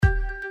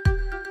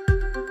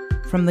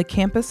From the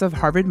campus of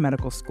Harvard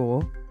Medical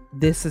School,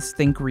 this is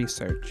Think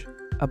Research,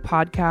 a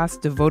podcast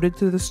devoted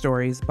to the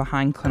stories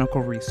behind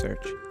clinical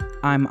research.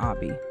 I'm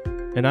Abby.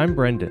 And I'm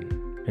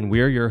Brendan, and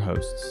we're your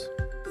hosts.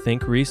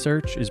 Think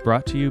Research is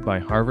brought to you by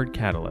Harvard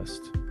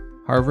Catalyst,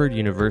 Harvard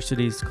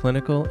University's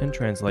Clinical and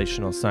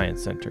Translational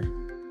Science Center.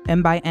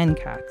 And by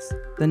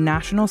NCATS, the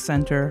National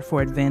Center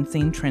for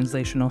Advancing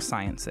Translational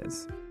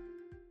Sciences.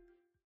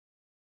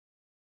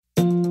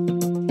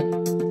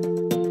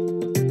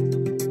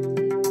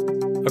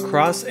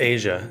 Across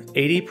Asia,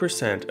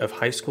 80% of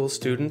high school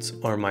students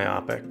are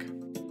myopic.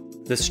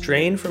 The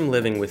strain from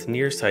living with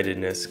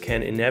nearsightedness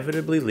can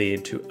inevitably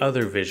lead to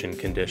other vision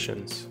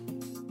conditions.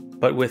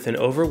 But with an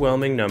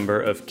overwhelming number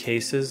of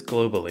cases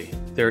globally,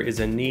 there is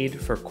a need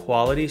for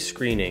quality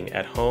screening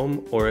at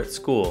home or at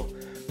school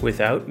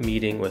without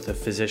meeting with a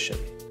physician.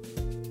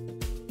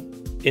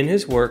 In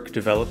his work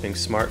developing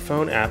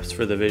smartphone apps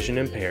for the vision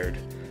impaired,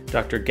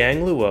 Dr.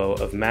 Gang Luo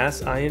of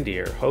Mass Eye and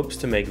Ear hopes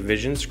to make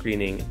vision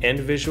screening and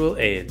visual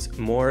aids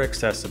more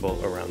accessible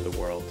around the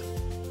world.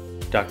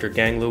 Dr.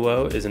 Gang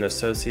Luo is an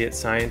associate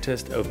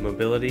scientist of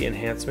mobility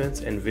enhancements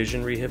and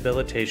vision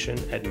rehabilitation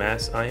at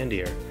Mass Eye and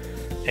Ear,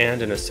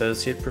 and an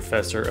associate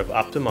professor of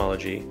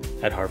ophthalmology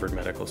at Harvard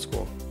Medical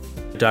School.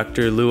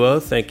 Dr.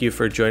 Luo, thank you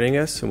for joining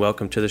us and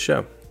welcome to the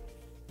show.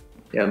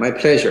 Yeah, my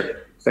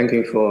pleasure. Thank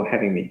you for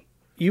having me.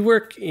 You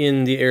work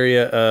in the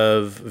area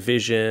of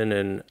vision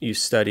and you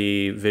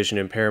study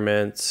vision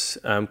impairments.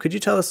 Could you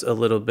tell us a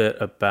little bit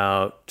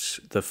about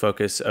the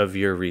focus of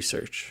your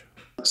research?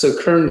 So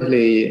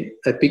currently,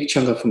 a big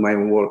chunk of my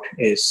work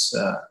is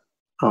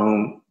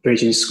on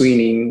vision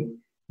screening,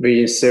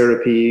 vision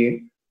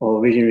therapy, or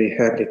vision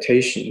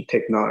rehabilitation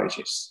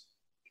technologies.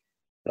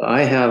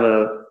 I have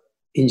an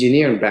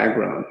engineering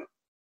background,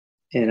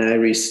 and I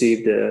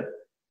received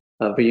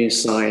vision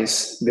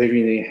science,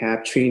 vision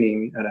rehab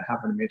training at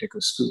Harvard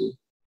Medical School.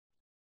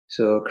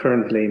 So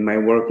currently, my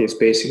work is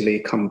basically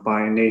a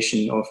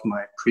combination of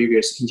my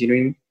previous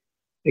engineering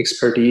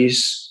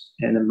expertise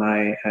and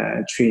my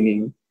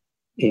training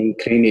in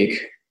clinic.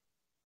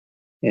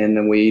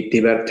 And we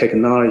develop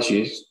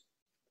technologies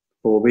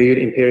for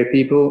visually impaired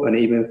people and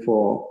even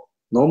for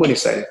normally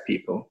sighted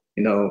people.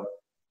 You know,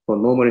 for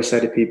normally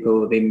sighted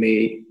people, they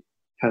may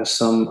have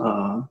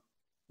some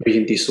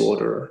vision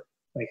disorder,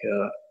 like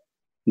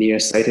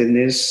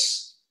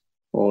nearsightedness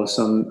or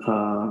some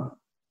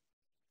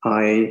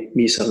eye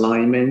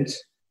misalignment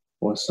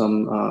or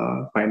some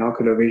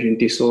binocular vision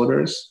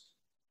disorders,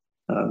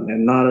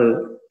 and not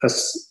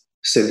as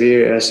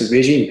severe as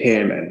vision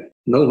impairment.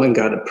 No one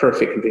got a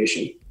perfect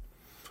vision.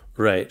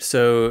 Right.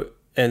 So,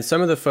 and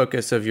some of the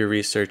focus of your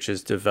research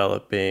is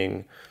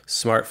developing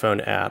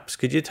smartphone apps.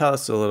 Could you tell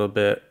us a little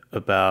bit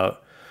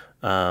about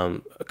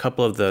a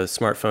couple of the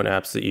smartphone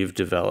apps that you've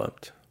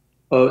developed?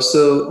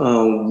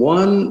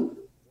 One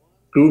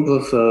group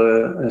of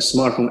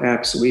smartphone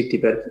apps we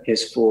developed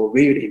is for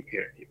visually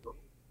impaired people.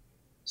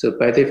 So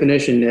by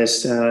definition,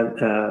 as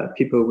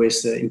people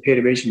with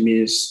impaired vision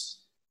means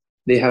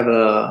they have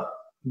a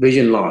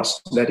vision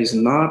loss that is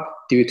not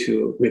due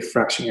to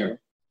refraction error.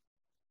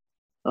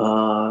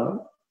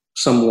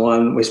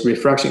 Someone with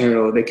refraction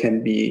error, they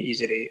can be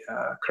easily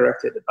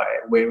corrected by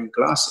wearing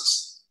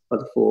glasses.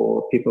 But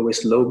for people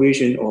with low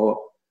vision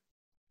or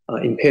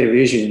impaired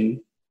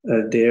vision,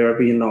 their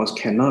vision loss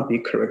cannot be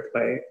corrected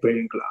by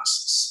wearing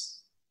glasses.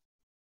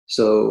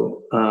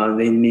 So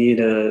they need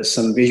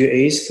some visual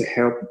aids to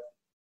help.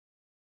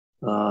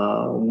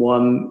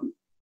 One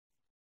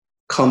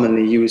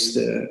commonly used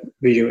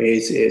visual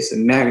aids is a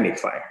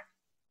magnifier.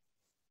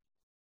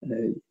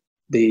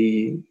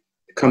 The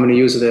commonly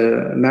used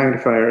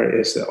magnifier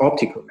is the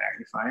optical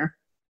magnifier.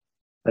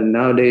 And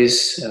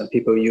nowadays,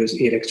 people use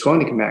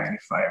electronic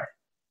magnifier.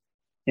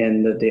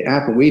 And the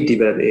app we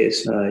developed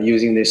is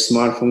using the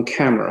smartphone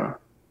camera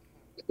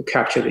to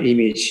capture the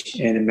image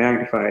and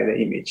magnify the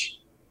image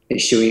and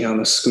showing on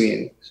the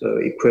screen. So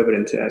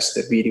equivalent as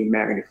the video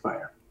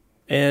magnifier.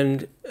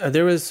 And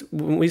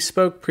when we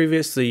spoke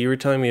previously, you were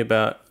telling me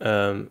about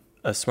a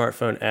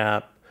smartphone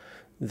app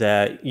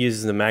that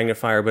uses the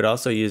magnifier, but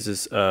also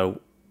uses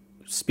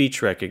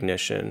speech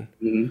recognition.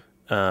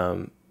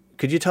 Mm-hmm.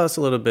 Could you tell us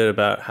a little bit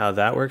about how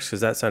that works?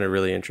 Because that sounded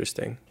really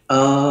interesting.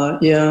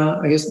 Yeah,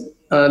 I guess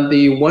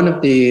one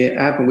of the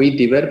app we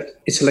developed,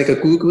 it's like a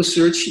Google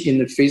search in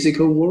the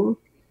physical world.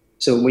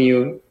 So when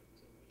you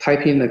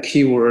type in the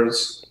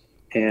keywords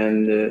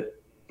and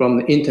from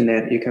the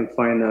internet, you can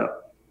find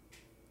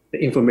the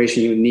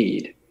information you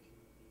need.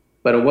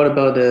 But what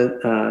about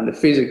the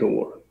physical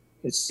world?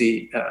 It's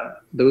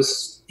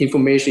those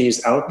information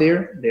is out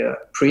there. They are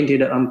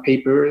printed on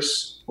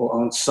papers or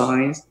on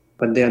signs,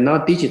 but they are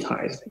not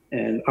digitized.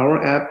 And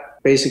our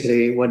app,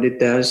 basically what it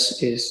does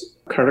is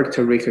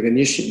character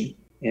recognition.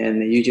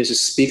 And you just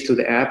speak to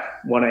the app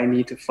what I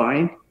need to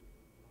find.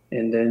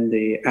 And then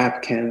the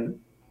app can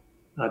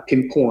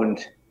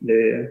pinpoint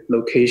the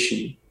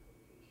location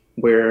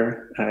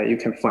where you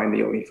can find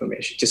your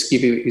information. Just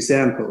give you an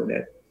example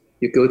that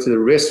you go to the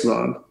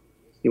restaurant,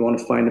 you want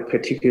to find a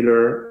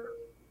particular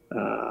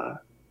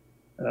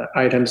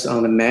items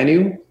on the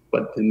menu,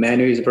 but the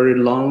menu is very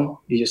long.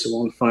 You just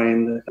won't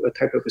find a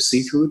type of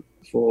seafood.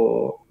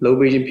 For low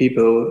vision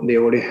people, they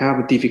already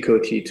have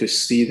difficulty to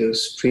see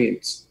those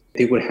prints.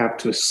 They would have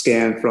to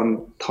scan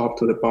from top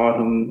to the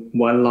bottom,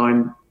 one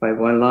line by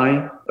one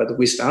line. But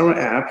with our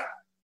app,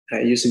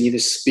 I just need to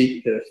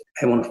speak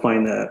I want to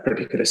find a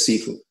particular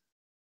seafood.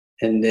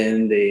 And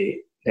then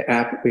the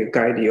app will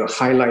guide you,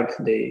 highlight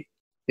the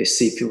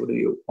seafood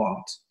you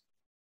want,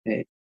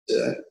 and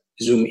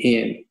zoom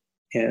in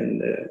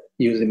and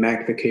use the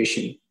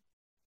magnification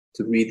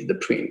to read the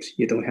print.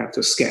 You don't have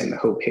to scan the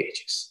whole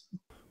pages.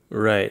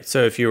 Right.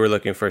 So if you were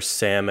looking for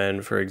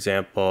salmon, for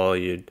example,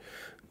 you'd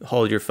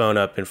hold your phone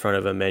up in front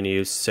of a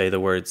menu, say the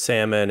word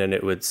salmon, and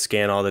it would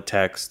scan all the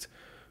text.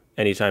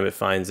 Anytime it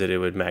finds it, it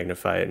would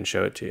magnify it and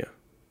show it to you.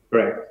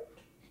 Right.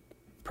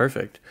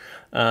 Perfect.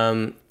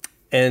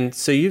 And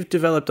so you've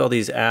developed all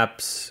these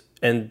apps,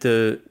 and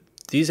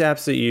these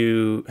apps that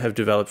you have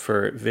developed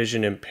for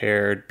vision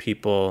impaired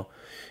people,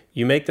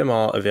 you make them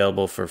all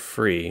available for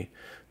free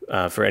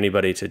for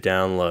anybody to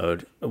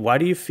download. Why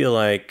do you feel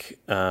like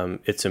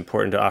it's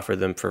important to offer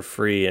them for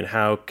free, and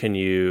how can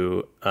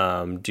you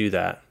do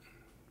that?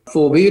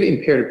 For visually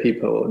impaired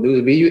people,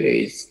 those visual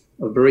aids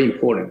are very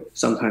important,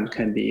 sometimes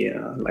can be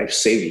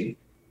life-saving.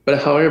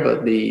 But however,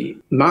 the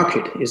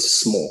market is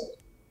small.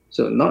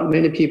 So not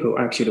many people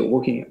are actually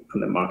working on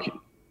the market.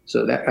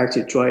 So that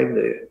actually drives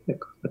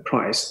the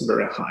price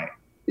very high.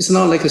 It's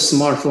not like a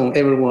smartphone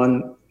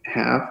everyone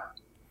have.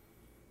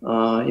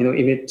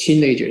 Even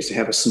teenagers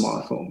have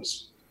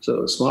smartphones.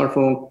 So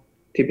smartphone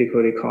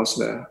typically costs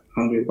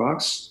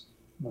 $100,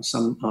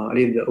 some a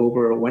little bit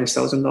over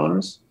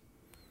 $1,000.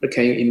 But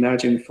can you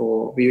imagine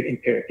for visually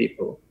impaired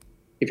people,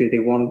 if they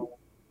want to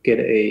get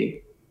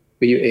a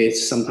visual aid,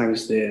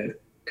 sometimes they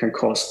can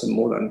cost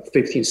more than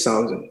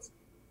 $15,000.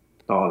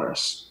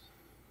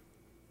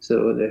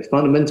 So the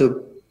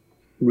fundamental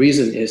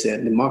reason is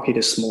that the market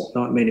is small,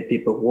 not many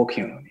people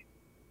working on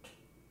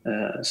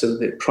it. So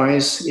the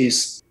price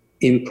is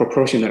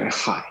disproportionately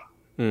high.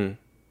 So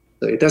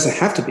it doesn't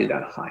have to be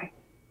that high.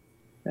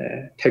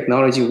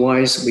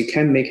 Technology-wise, we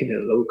can make it a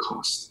low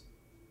cost.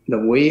 The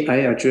way I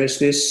address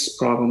this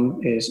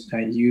problem is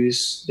I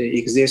use the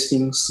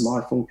existing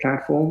smartphone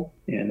platform,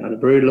 and at a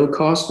very low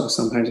cost, or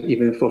sometimes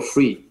even for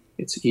free.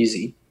 It's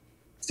easy.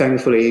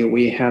 Thankfully,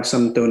 we have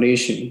some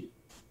donation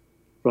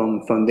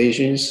from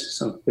foundations,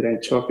 some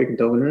philanthropic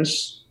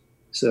donors.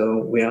 So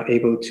we are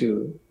able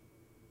to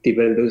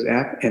develop those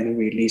apps and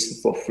release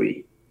it for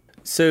free.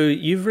 So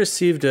you've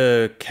received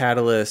a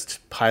Catalyst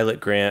pilot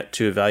grant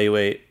to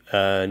evaluate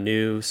a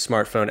new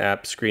smartphone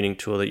app screening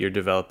tool that you're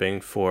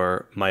developing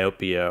for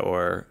myopia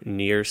or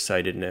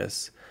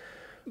nearsightedness.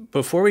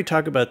 Before we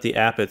talk about the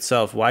app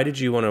itself, why did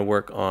you want to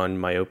work on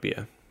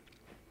myopia?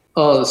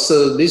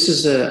 So this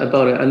is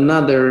about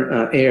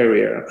another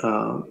area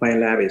my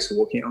lab is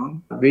working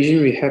on.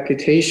 Vision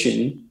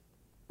rehabilitation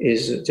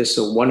is just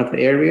one of the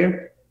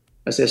area.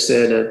 As I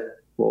said,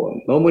 for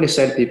normally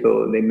sighted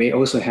people, they may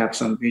also have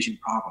some vision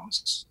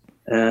problems,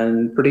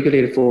 and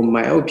particularly for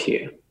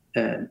myopia.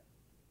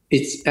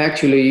 It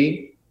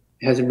actually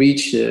has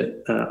reached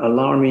an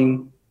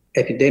alarming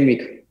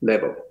epidemic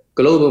level.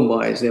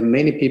 Global-wise, there are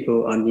many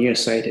people are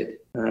nearsighted.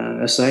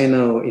 As I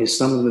know, in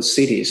some of the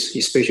cities,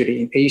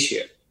 especially in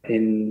Asia,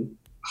 in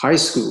high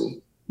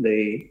school,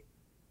 the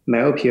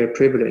myopia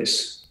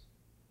prevalence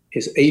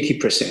is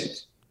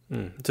 80%.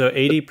 So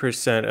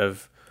 80%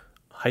 of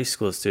high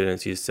school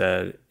students, you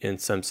said, in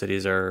some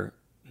cities are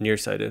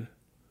nearsighted.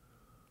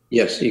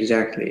 Yes,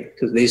 exactly.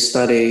 Because they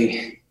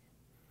study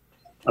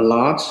a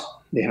lot.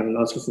 They have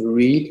lots of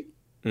read.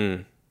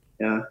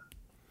 Yeah.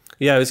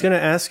 Yeah, I was going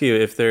to ask you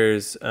if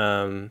there's,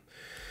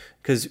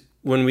 because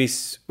when we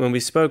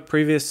spoke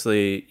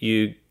previously,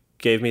 you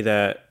gave me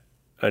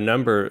a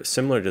number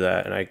similar to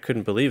that, and I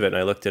couldn't believe it. And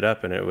I looked it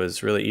up, and it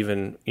was really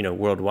even,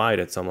 worldwide,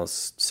 it's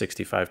almost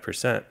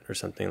 65% or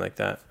something like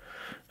that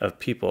of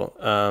people.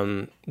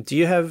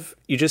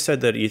 You just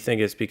said that you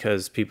think it's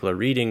because people are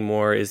reading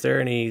more. Is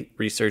there any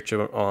research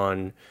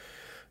on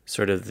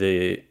sort of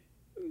the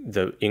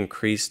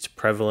increased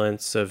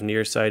prevalence of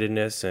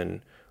nearsightedness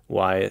and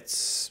why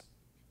it's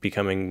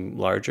becoming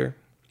larger?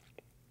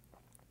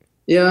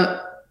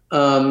 Yeah,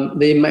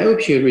 the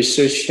myopia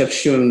research have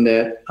shown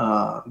that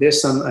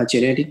there's some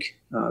genetic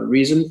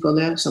reason for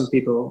that. Some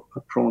people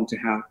are prone to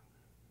have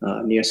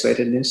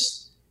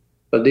nearsightedness,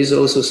 but there's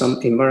also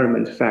some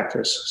environment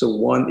factors. So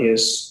one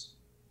is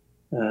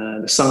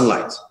the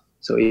sunlight.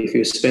 So if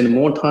you spend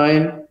more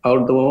time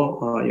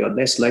outdoor, you're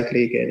less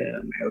likely to get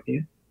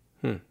myopia.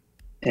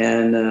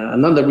 And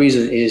another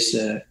reason is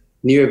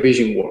near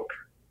vision work.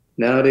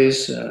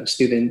 Nowadays,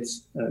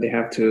 students, they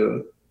have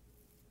to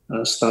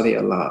study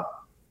a lot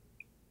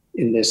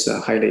in this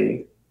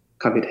highly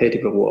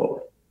competitive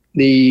world.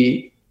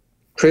 The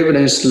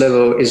prevalence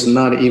level is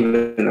not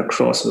even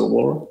across the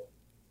world.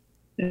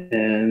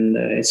 And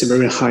it's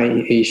very high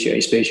in Asia,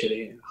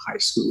 especially in high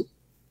school.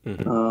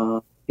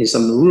 In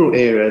some rural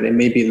area, they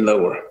may be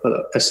lower,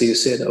 but as you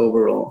said,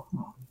 overall,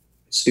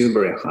 it's still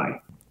very high.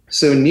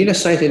 So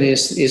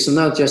nearsightedness is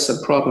not just a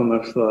problem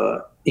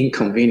of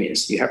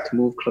inconvenience. You have to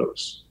move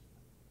close.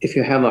 If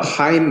you have a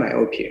high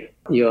myopia,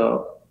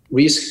 your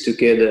risk to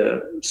get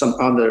some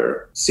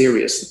other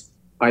serious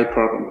eye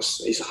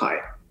problems is high.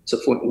 So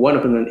one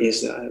of them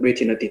is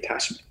retina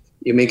detachment.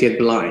 You may get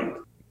blind.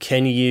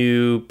 Can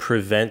you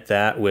prevent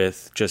that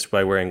with just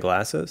by wearing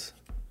glasses?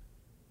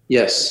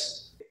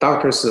 Yes.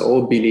 Doctors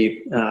all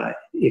believe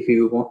if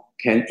you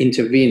can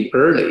intervene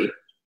early,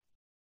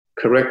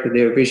 correct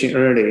their vision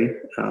early,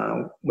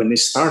 when they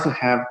start to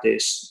have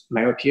this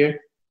myopia,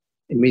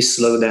 it may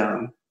slow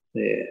down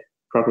the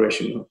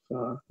progression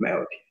of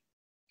myopia.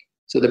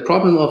 So the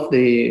problem of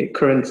the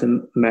current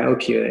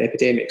myopia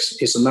epidemics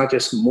is not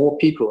just more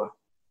people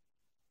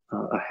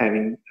are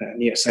having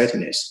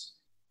nearsightedness,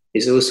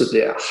 it's also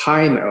the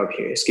high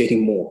myopia is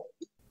getting more.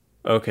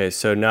 Okay,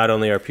 so not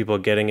only are people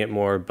getting it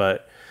more,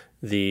 but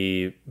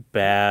the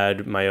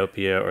bad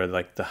myopia or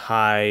like the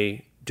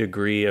high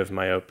degree of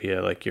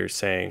myopia, like you're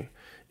saying,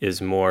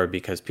 is more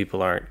because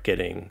people aren't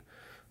getting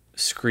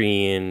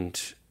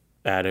screened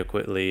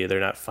adequately. They're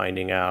not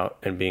finding out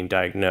and being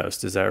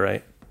diagnosed. Is that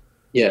right?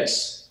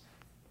 Yes.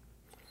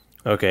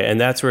 Okay, and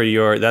that's where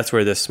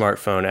this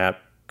smartphone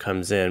app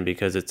comes in,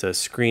 because it's a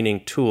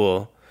screening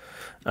tool,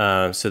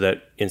 so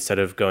that instead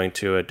of going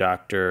to a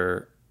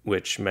doctor,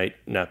 which might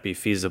not be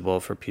feasible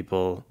for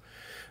people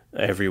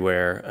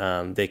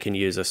everywhere, they can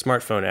use a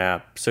smartphone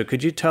app. So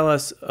could you tell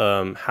us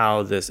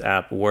how this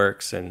app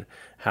works and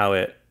how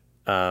it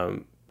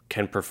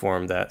can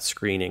perform that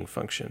screening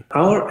function?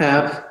 Our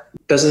app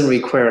doesn't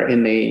require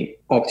any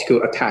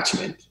optical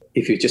attachment.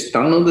 If you just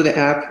download the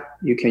app,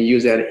 you can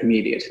use that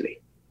immediately.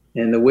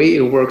 And the way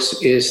it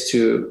works is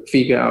to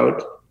figure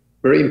out,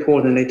 very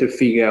importantly, to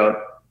figure out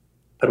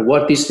at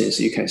what distance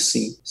you can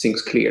see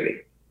things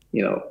clearly.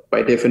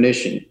 By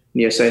definition,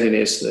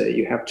 nearsightedness,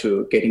 you have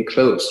to get in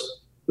close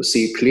to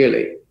see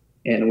clearly.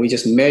 And we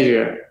just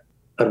measure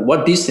at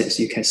what distance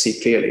you can see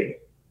clearly.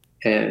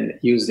 And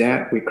use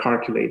that, we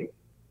calculate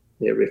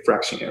the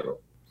refraction error.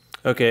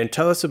 Okay, and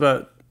tell us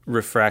about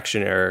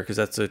refraction error, because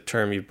that's a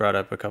term you've brought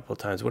up a couple of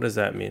times. What does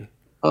that mean?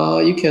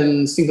 You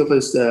can think of it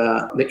as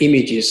the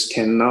images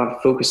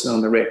cannot focus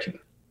on the retina.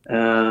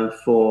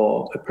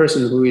 For a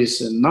person who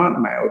is not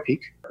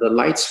myopic, the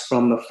lights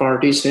from the far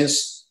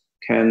distance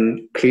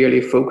can clearly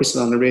focus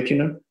on the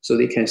retina, so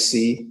they can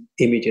see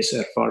images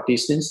at far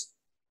distance.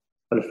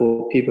 But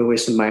for people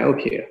with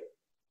myopia,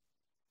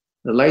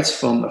 the lights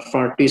from a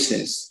far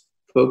distance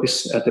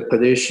focus at the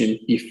position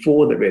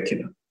before the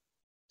retina.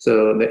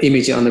 So the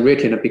image on the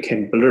retina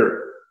became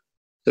blurred.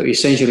 So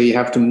essentially, you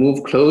have to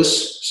move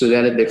close so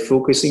that the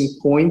focusing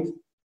point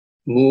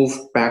move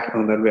back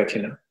on the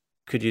retina.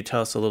 Could you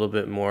tell us a little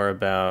bit more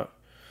about,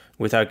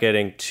 without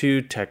getting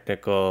too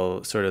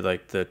technical, sort of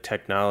like the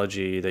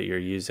technology that you're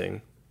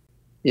using?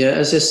 Yeah,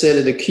 as I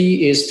said, the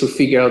key is to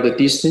figure out the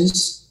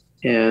distance,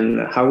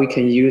 and how we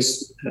can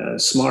use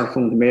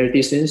smartphone to measure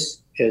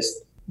distance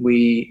is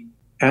we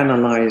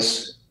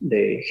analyze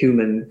the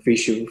human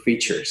facial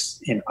features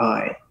in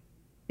eye,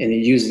 and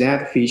use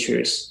that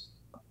features,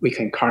 we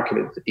can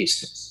calculate the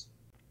distance.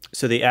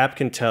 So the app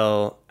can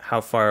tell how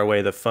far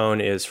away the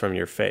phone is from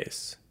your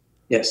face?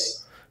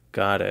 Yes.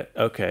 Got it.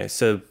 Okay.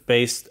 So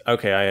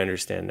I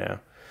understand now.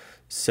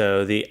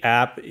 So the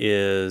app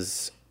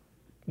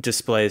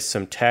displays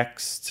some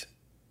text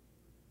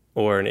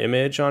or an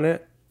image on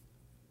it,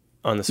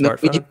 on the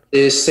smartphone?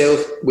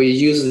 No, we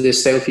use the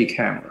selfie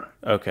camera.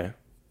 Okay.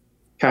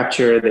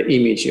 Capture the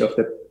image of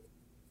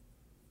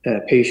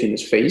the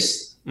patient's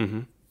face.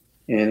 Mm-hmm.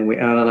 And we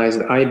analyze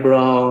the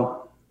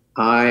eyebrow,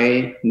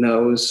 eye,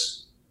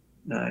 nose,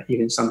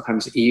 even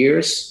sometimes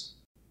ears,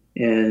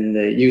 and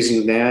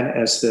using that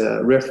as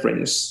the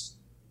reference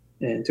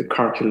and to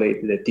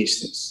calculate the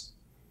distance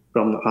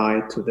from the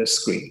eye to the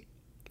screen.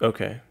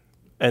 Okay.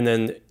 And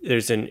then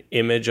there's an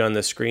image on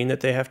the screen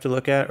that they have to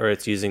look at, or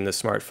it's using the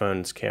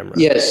smartphone's camera?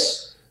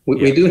 Yes.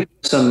 We do have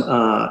some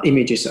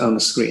images on the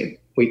screen.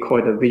 We call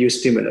it a visual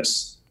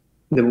stimulus.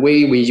 The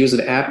way we use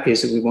the app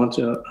is we want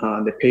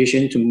the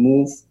patient to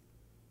move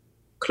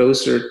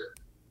closer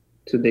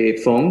to the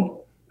phone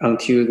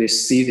until they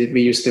see the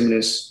visual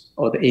stimulus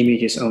or the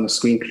images on the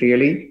screen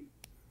clearly.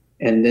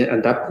 And then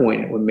at that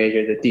point, we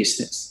measure the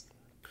distance.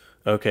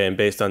 Okay, and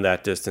based on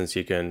that distance,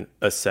 you can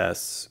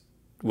assess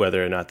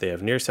whether or not they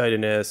have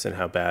nearsightedness and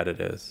how bad it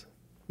is.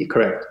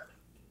 Correct.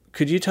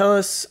 Could you tell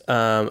us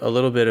a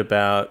little bit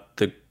about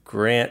the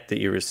grant that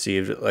you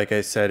received? Like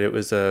I said, it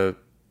was a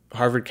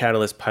Harvard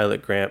Catalyst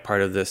pilot grant,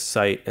 part of this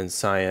Sight and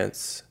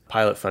Science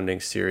pilot funding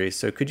series.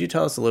 So could you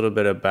tell us a little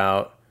bit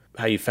about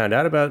how you found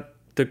out about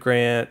the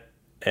grant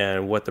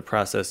and what the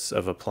process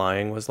of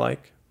applying was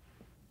like?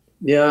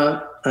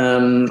 Yeah,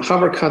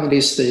 Harvard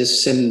Catalyst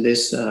is sent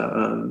this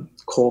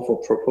call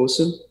for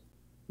proposal.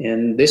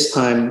 And this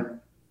time,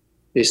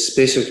 it's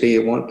basically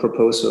one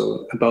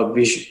proposal about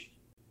vision.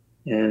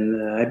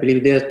 And I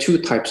believe there are two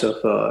types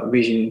of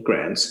vision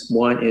grants.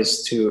 One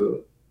is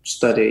to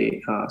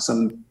study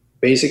some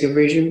basic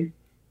vision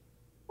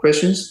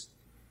questions.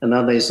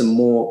 Another is a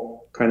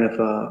more kind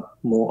of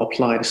more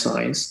applied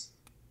science.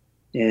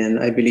 And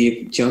I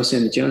believe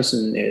Johnson &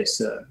 Johnson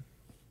has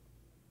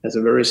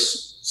a very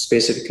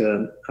specific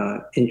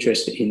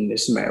interest in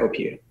this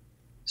myopia.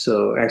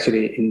 So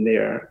actually in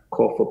their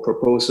call for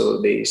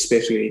proposal, they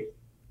especially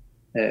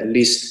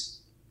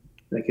list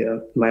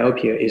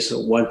myopia is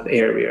one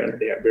area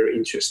they are very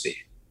interested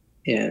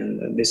in.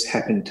 And this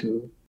happened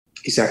to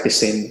exactly the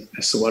same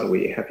as what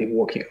we have been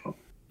working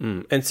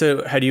on. And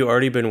so had you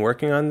already been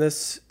working on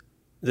this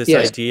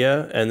Yes.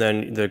 idea, and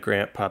then the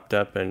grant popped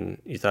up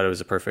and you thought it was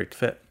a perfect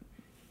fit?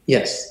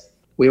 Yes.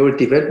 We will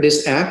develop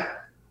this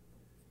app,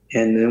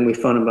 and then we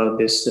found about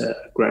this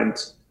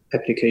grant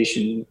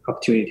application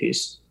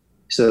opportunities.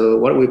 So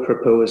what we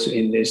propose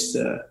in this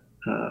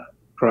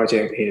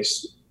project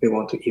is we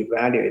want to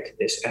evaluate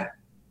this app.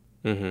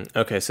 Mm-hmm.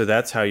 Okay, so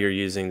that's how you're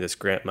using this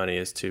grant money,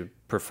 is to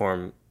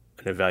perform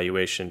an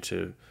evaluation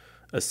to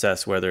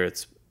assess whether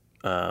it's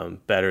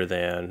better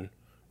than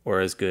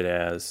or as good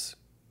as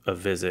a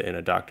visit in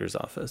a doctor's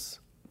office.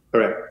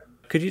 Correct.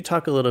 Could you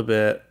talk a little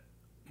bit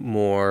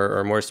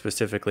more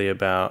specifically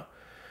about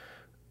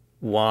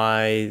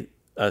why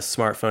a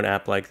smartphone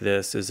app like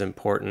this is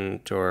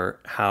important, or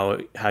how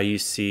you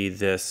see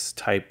this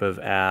type of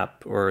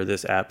app, or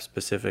this app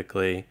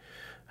specifically,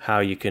 how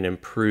you can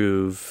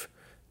improve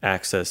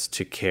access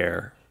to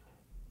care?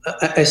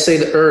 I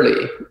said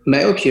early,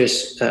 myopia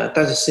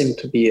doesn't seem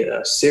to be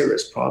a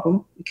serious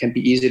problem. It can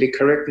be easily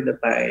corrected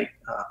by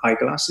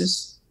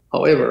eyeglasses.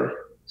 However,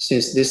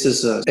 since this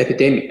is an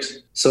epidemic,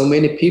 so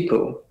many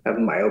people have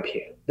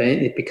myopia, then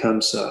it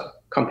becomes a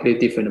completely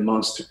different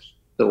monster.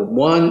 So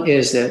one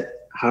is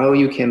that how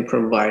you can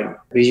provide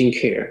vision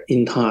care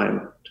in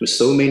time to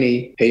so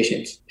many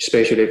patients,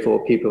 especially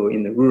for people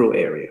in the rural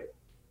area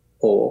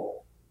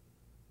or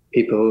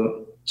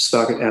people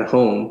stuck at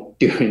home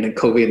during the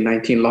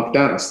COVID-19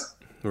 lockdowns.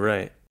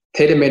 Right.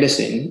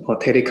 Telemedicine or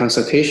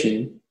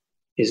teleconsultation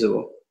is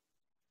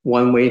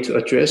one way to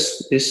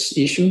address this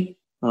issue.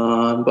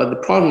 But the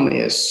problem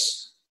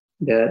is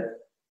that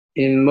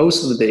in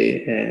most of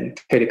the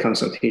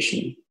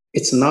teleconsultation,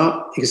 it's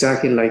not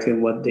exactly like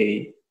what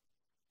they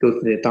go to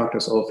the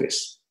doctor's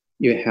office.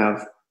 You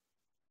have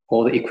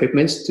all the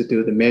equipment to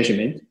do the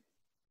measurement,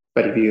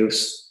 but if you're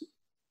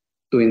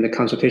doing the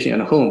consultation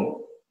at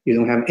home, you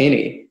don't have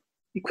any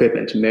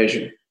equipment to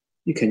measure.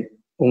 You can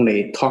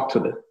only talk to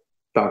the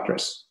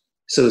doctors.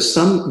 So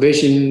some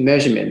vision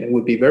measurement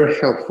would be very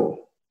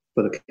helpful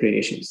for the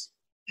clinicians.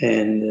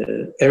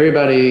 And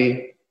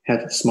everybody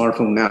has a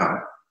smartphone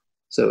now.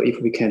 So if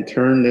we can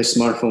turn the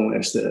smartphone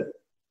as the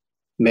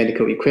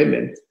medical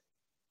equipment,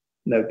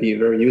 that would be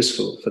very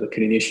useful for the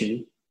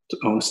clinician to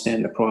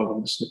understand the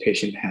problems the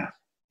patient has.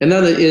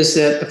 Another is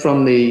that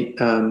from the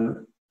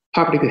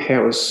public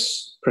health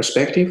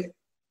perspective,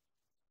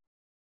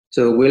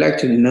 so we like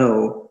to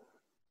know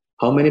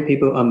how many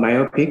people are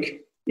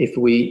myopic. If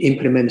we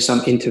implement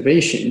some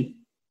intervention,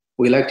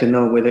 we like to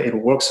know whether it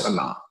works or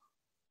not.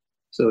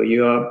 So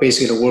you are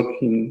basically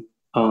working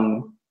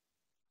on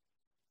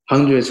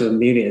hundreds of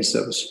millions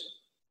of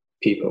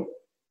people.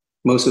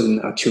 Most of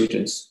them are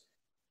children.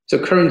 So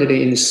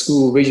currently in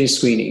school vision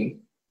screening,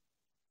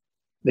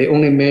 they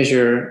only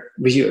measure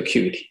visual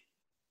acuity.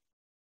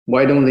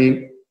 Why don't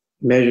they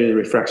measure the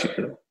refraction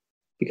error?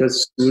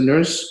 Because school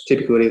nurses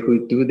typically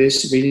who do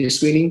this vision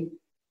screening,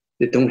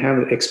 they don't have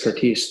the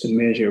expertise to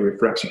measure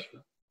refraction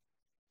error.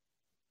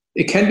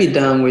 It can be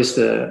done with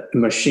a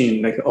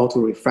machine like an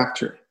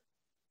autorefractor,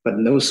 but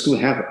no school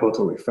have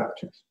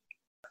autorefractors.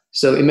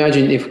 So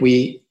imagine if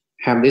we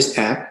have this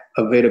app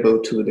available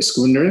to the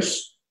school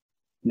nurse,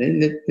 then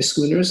the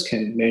school nurse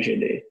can measure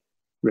the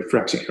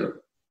refraction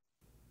error.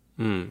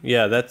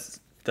 Yeah, that's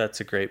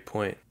a great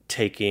point.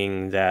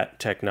 Taking that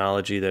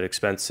technology, that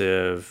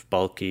expensive,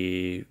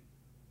 bulky,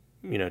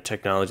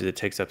 technology that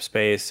takes up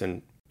space,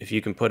 and if you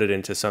can put it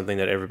into something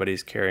that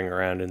everybody's carrying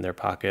around in their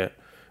pocket,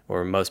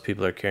 or most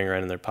people are carrying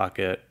around in their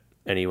pocket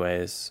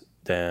anyways,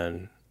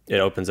 then it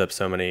opens up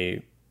so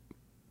many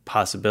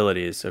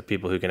possibilities of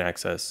people who can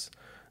access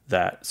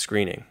that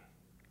screening.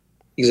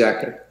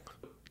 Exactly.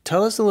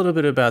 Tell us a little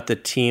bit about the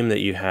team that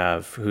you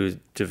have who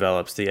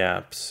develops the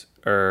apps,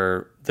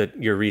 or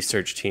your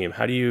research team.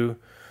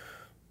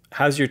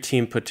 How's your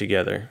team put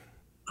together?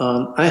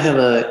 I have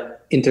an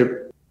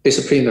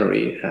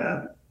interdisciplinary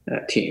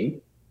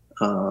team.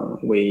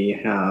 We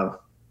have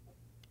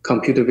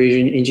computer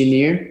vision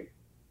engineer,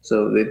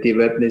 so they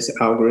develop this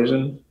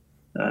algorithm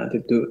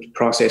to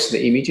process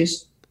the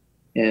images,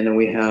 and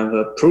we have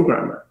a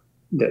programmer.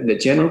 The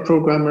general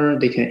programmer,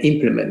 they can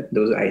implement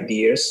those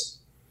ideas.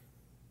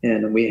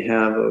 And we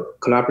have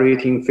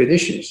collaborating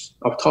physicians,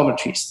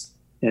 optometrists,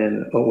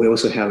 and we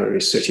also have a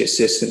research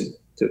assistant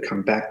to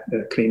conduct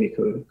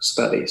clinical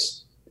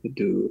studies, to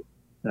do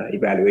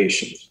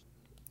evaluations.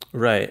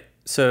 Right.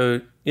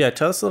 So, yeah,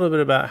 tell us a little bit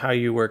about how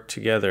you work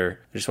together.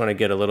 I just want to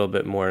get a little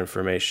bit more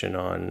information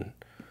on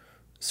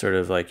sort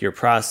of like your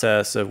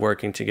process of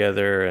working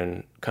together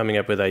and coming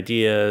up with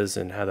ideas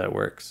and how that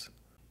works.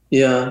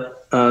 Yeah.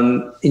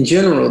 In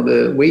general,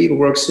 the way it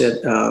works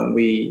is that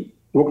we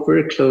work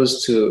very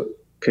close to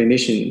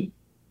clinician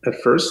at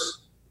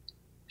first.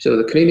 So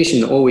the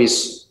clinician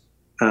always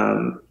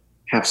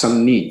have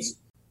some needs.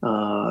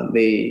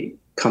 They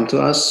come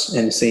to us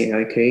and say,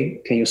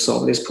 okay, can you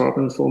solve this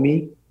problem for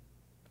me?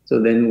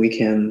 So then we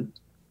can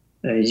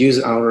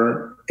use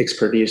our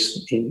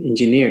expertise in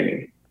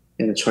engineering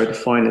and try to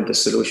find the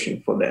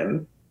solution for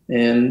them.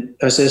 And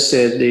as I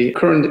said,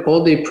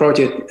 all the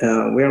project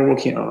we are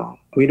working on,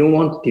 we don't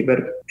want to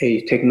develop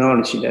a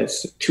technology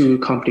that's too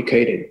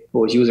complicated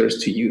for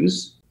users to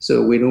use.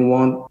 So we don't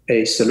want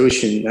a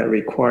solution that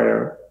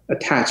require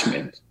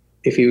attachment.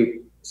 If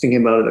you think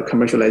about the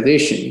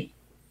commercialization,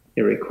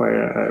 it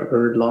requires a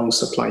very long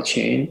supply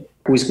chain.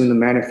 Who's going to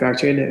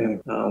manufacture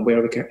it?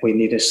 Where we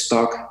need to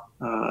stock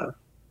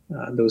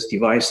those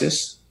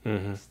devices.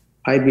 Mm-hmm.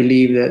 I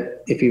believe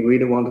that if you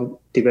really want to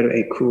develop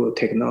a cool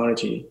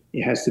technology,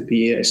 it has to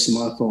be a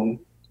smartphone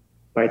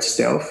by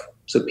itself.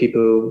 So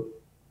people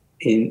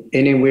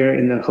anywhere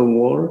in the whole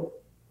world,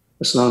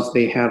 as long as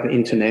they have the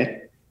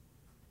internet,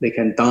 they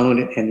can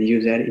download it and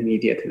use that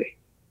immediately.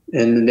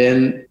 And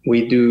then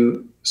we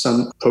do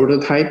some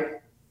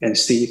prototype and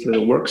see if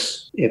it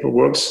works. If it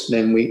works,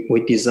 then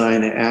we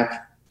design an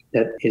app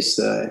that is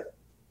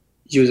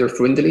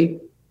user-friendly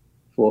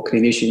for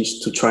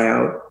clinicians to try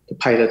out, to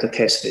pilot, to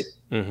test it.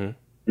 Mm-hmm.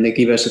 And they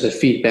give us the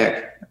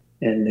feedback,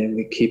 and then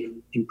we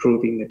keep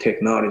improving the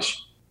technology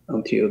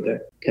until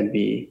that can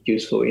be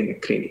useful in the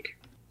clinic.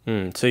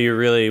 So you're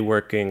really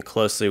working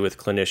closely with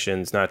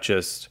clinicians, not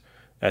just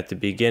at the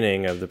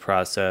beginning of the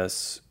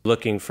process,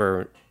 looking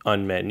for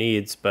unmet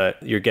needs,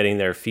 but you're getting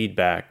their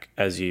feedback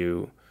as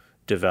you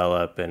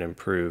develop and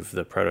improve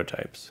the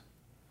prototypes.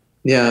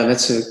 Yeah,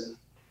 that's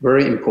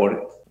very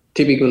important.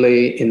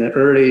 Typically, in the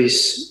early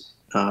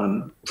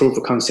proof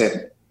of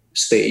concept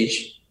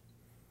stage,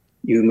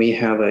 you may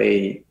have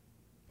a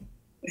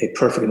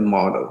perfect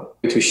model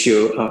to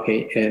show,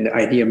 okay, and the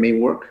idea may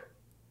work.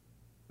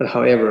 But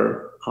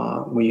however,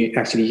 when you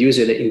actually use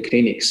it in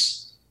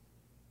clinics,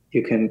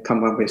 you can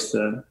come up with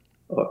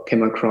or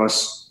come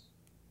across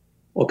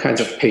all kinds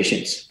of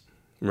patients.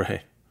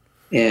 Right.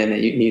 And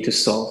you need to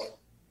solve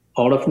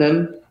all of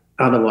them.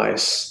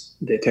 Otherwise,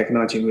 the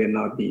technology will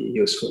not be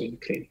useful in the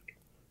clinic.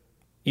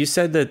 You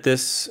said that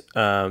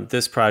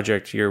this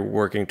project, you're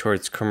working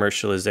towards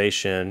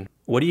commercialization.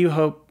 What do you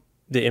hope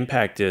the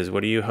impact is?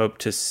 What do you hope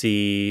to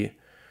see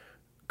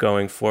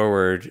going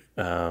forward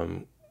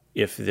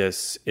if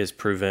this is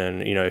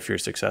proven, if you're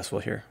successful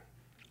here?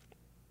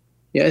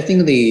 Yeah, I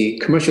think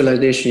the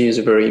commercialization is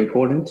very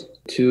important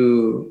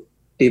to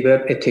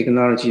develop a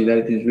technology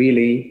that is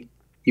really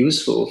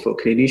useful for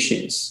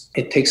clinicians.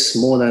 It takes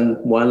more than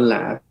one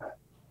lab.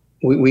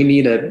 We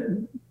need a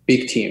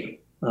big team.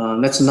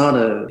 That's not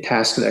a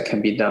task that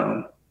can be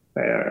done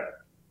by a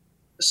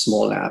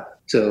small lab.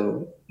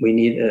 So we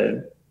need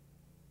a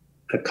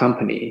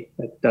company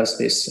that does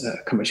this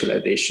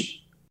commercialization.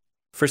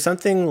 For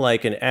something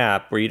like an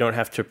app where you don't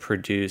have to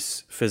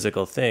produce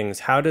physical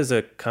things, how does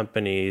a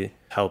company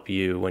help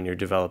you when you're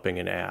developing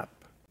an app?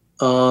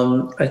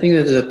 I think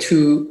there's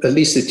at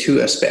least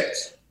two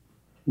aspects.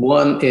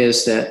 One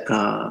is that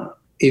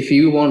if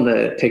you want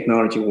the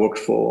technology to work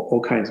for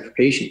all kinds of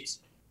patients,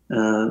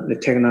 the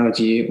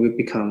technology will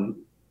become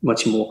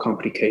much more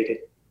complicated.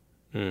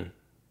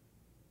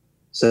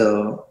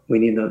 So we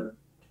need a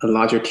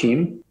larger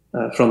team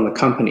from the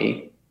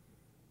company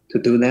to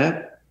do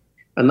that.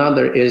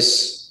 Another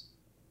is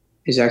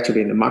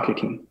actually the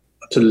marketing,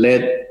 to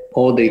let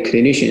all the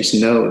clinicians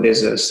know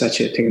there's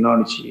such a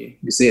technology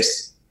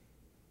exists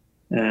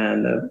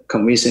and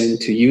convince them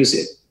to use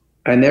it.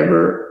 I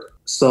never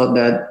thought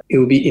that it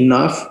would be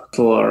enough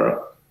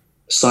for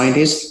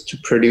scientists to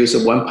produce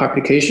one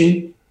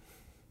publication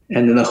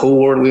and then the whole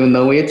world will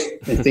know it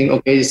and think,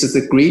 okay, this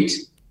is great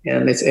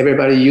and let's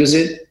everybody use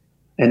it.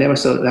 I never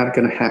thought that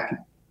going to happen.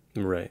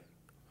 Right.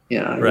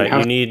 Yeah. Right.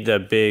 You need a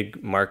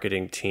big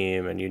marketing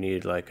team and you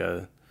need like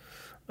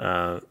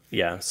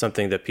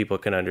something that people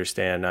can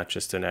understand, not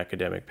just an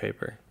academic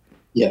paper.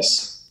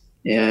 Yes.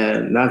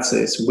 And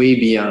it's way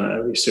beyond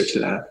a research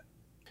lab.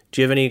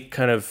 Do you have any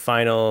kind of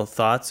final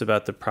thoughts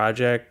about the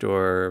project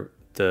or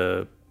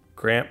the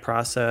grant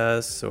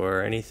process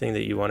or anything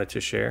that you wanted to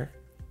share?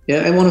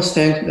 Yeah, I want to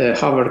thank the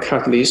Harvard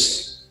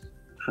Catalyst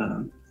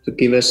to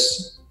give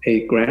us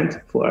a grant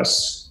for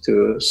us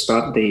to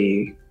start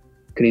the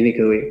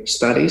clinical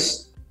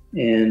studies.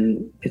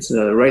 And it's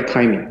the right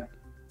timing.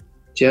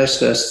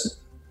 Just as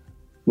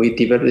we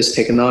develop this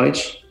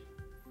technology,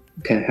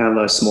 we can have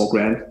a small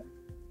grant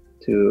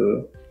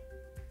to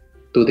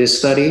do this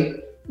study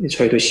and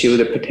try to show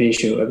the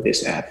potential of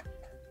this app.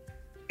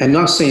 I'm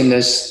not saying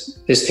this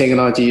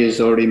technology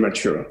is already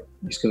mature.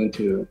 It's going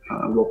to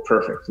work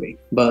perfectly.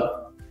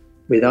 But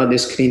without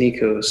these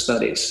clinical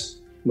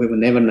studies, we will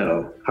never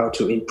know how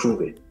to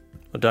improve it.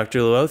 Well, Dr.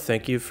 Luo,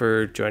 thank you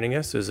for joining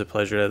us. It was a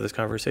pleasure to have this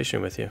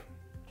conversation with you.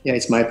 Yeah,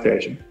 it's my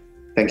pleasure.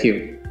 Thank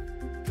you.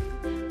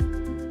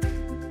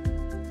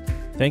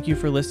 Thank you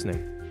for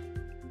listening.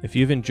 If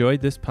you've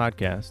enjoyed this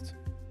podcast,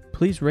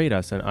 please rate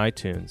us on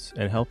iTunes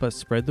and help us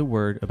spread the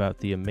word about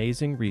the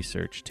amazing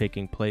research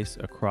taking place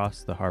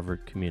across the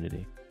Harvard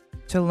community.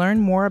 To learn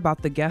more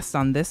about the guests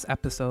on this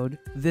episode,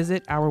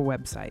 visit our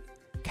website,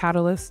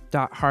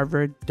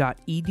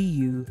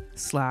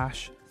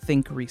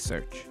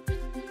 catalyst.harvard.edu/thinkresearch.